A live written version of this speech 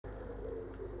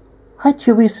Hi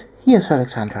Tubies, here's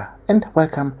Alexandra and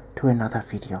welcome to another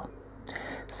video.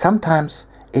 Sometimes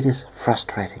it is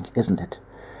frustrating, isn't it?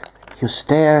 You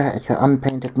stare at your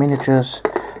unpainted miniatures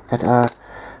that are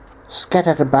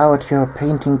scattered about your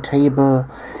painting table.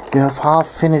 You have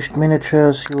half-finished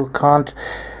miniatures you can't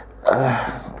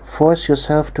force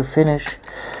yourself to finish,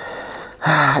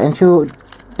 and you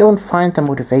don't find the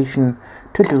motivation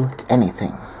to do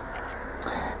anything.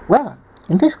 Well,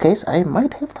 in this case, I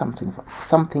might have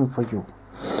something for you.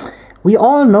 We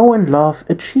all know and love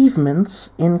achievements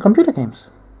in computer games,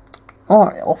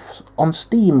 or on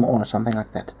Steam or something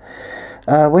like that.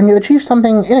 When you achieve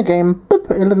something in a game, boop,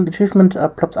 a little achievement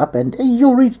plops up and hey,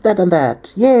 you reached that and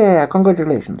that. Yeah,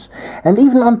 congratulations. And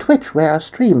even on Twitch, where I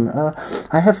stream,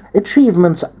 I have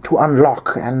achievements to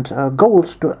unlock and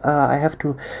goals I have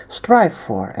to strive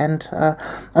for. And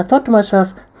I thought to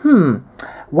myself,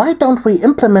 why don't we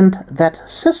implement that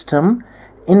system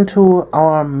into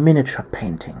our miniature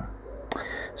painting?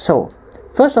 So,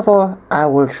 first of all, I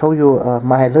will show you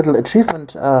my little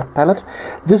achievement palette.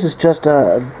 This is just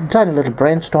a tiny little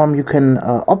brainstorm. You can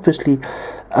obviously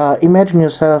imagine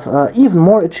yourself even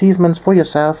more achievements for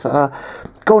yourself.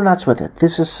 Go nuts with it.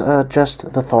 This is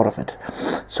just the thought of it.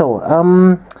 So,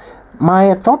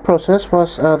 my thought process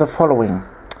was the following.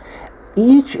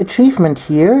 Each achievement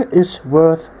here is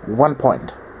worth 1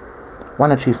 point. 1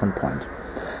 achievement point.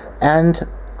 And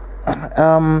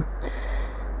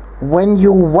when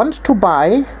you want to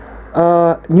buy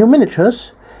new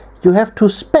miniatures, you have to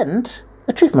spend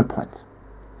achievement points.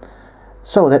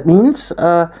 So that means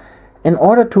in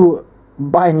order to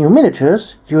buy new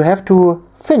miniatures, you have to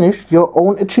finish your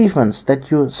own achievements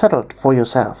that you settled for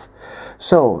yourself.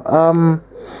 So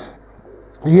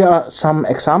here are some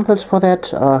examples for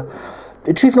that.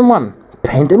 Achievement 1,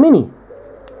 paint a mini.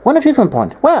 1 achievement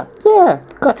point. Well, yeah,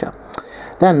 gotcha.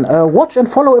 Then watch and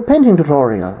follow a painting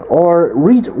tutorial, or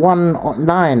read one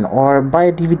online, or buy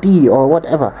a DVD, or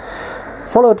whatever.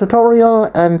 Follow a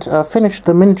tutorial and finish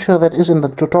the miniature that is in the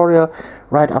tutorial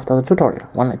right after the tutorial.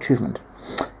 1 achievement.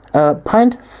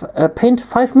 Paint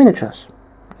 5 miniatures.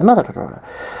 Another tutorial.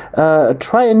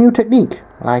 Try a new technique,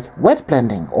 like wet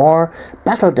blending, or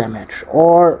battle damage,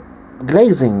 or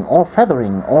glazing, or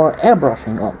feathering, or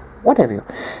airbrushing, or whatever.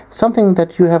 Something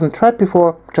that you haven't tried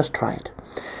before, just try it.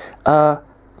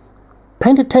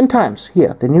 Paint it 10 times.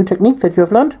 Here, the new technique that you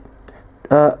have learned,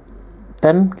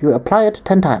 then you apply it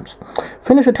 10 times.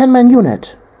 Finish a 10-man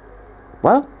unit.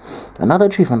 Well, another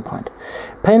achievement point.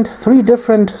 Paint 3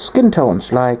 different skin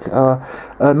tones, like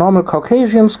a normal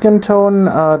Caucasian skin tone,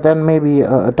 then maybe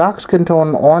a dark skin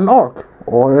tone, or an orc,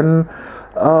 or an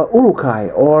Uruk-hai,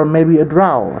 or maybe a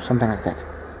drow, or something like that.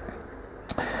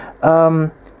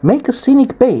 Make a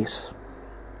scenic base.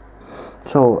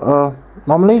 So,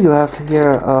 normally you have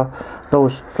here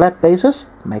those flat bases.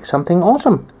 Make something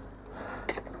awesome.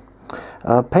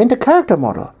 Paint a character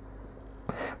model.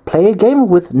 Play a game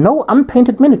with no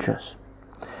unpainted miniatures.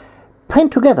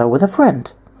 Paint together with a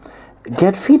friend.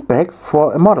 Get feedback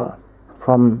for a model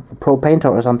from a pro painter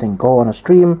or something. Go on a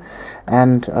stream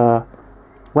and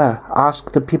well,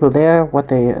 ask the people there what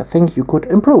they think you could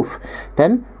improve.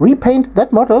 Then repaint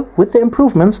that model with the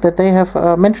improvements that they have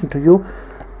mentioned to you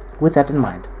with that in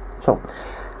mind. So,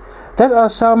 that are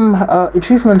some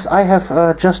achievements I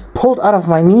have just pulled out of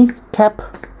my kneecap,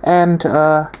 and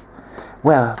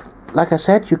well, like I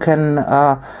said, you can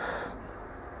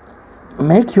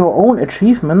make your own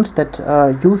achievements that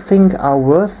you think are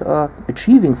worth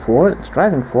achieving for,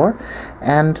 striving for,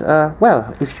 and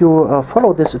well, if you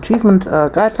follow this achievement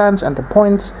guidelines and the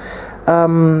points,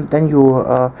 then you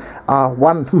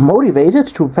are motivated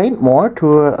to paint more,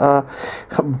 to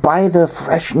buy the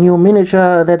fresh new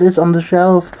miniature that is on the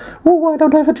shelf. Oh, I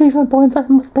don't have achievement points, I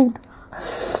must paint.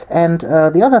 And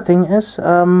the other thing is,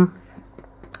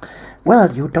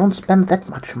 well, you don't spend that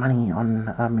much money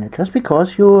on miniatures,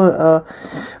 because you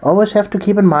always have to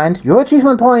keep in mind your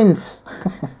achievement points.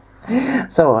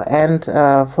 So, and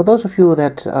for those of you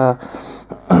that are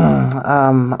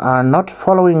not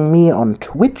following me on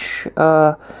Twitch,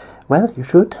 well, you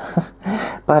should.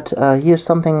 But here's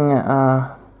something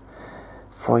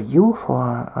for you,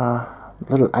 for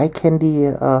little eye candy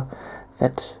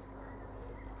that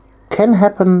can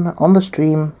happen on the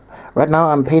stream. Right now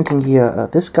I'm painting here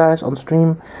this guy's on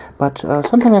stream, but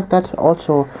something like that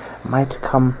also might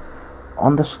come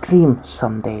on the stream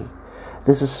someday.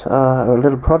 This is a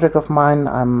little project of mine.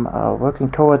 I'm working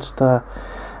towards the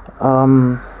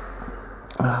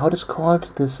how it is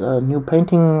called, this new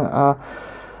painting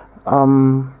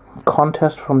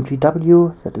contest from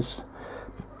GW that is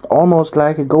almost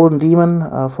like a golden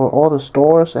demon for all the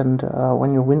stores, and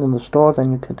when you win in the store,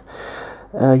 then you could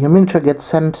your miniature gets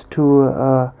sent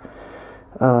to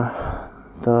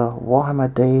the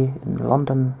Warhammer Day in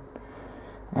London,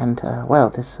 and well,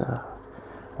 this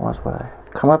was what I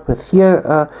come up with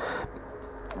here.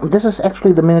 This is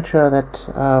actually the miniature that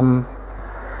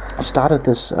started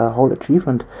this whole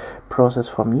achievement process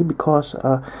for me, because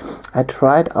I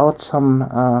tried out some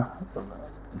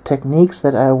techniques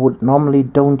that I would normally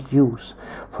don't use.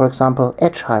 For example,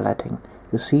 edge highlighting.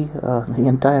 You see, the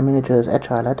entire miniature is edge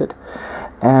highlighted,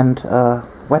 and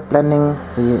wet blending.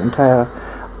 The entire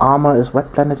armor is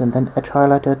wet blended and then edge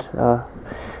highlighted.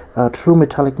 True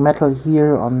metallic metal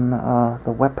here on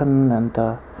the weapon and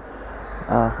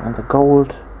the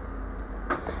gold.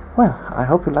 Well, I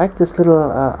hope you like this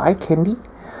little eye candy,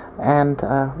 and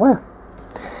well,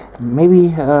 maybe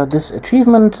this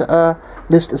achievement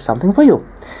list is something for you.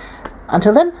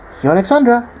 Until then, you're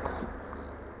Alexandra.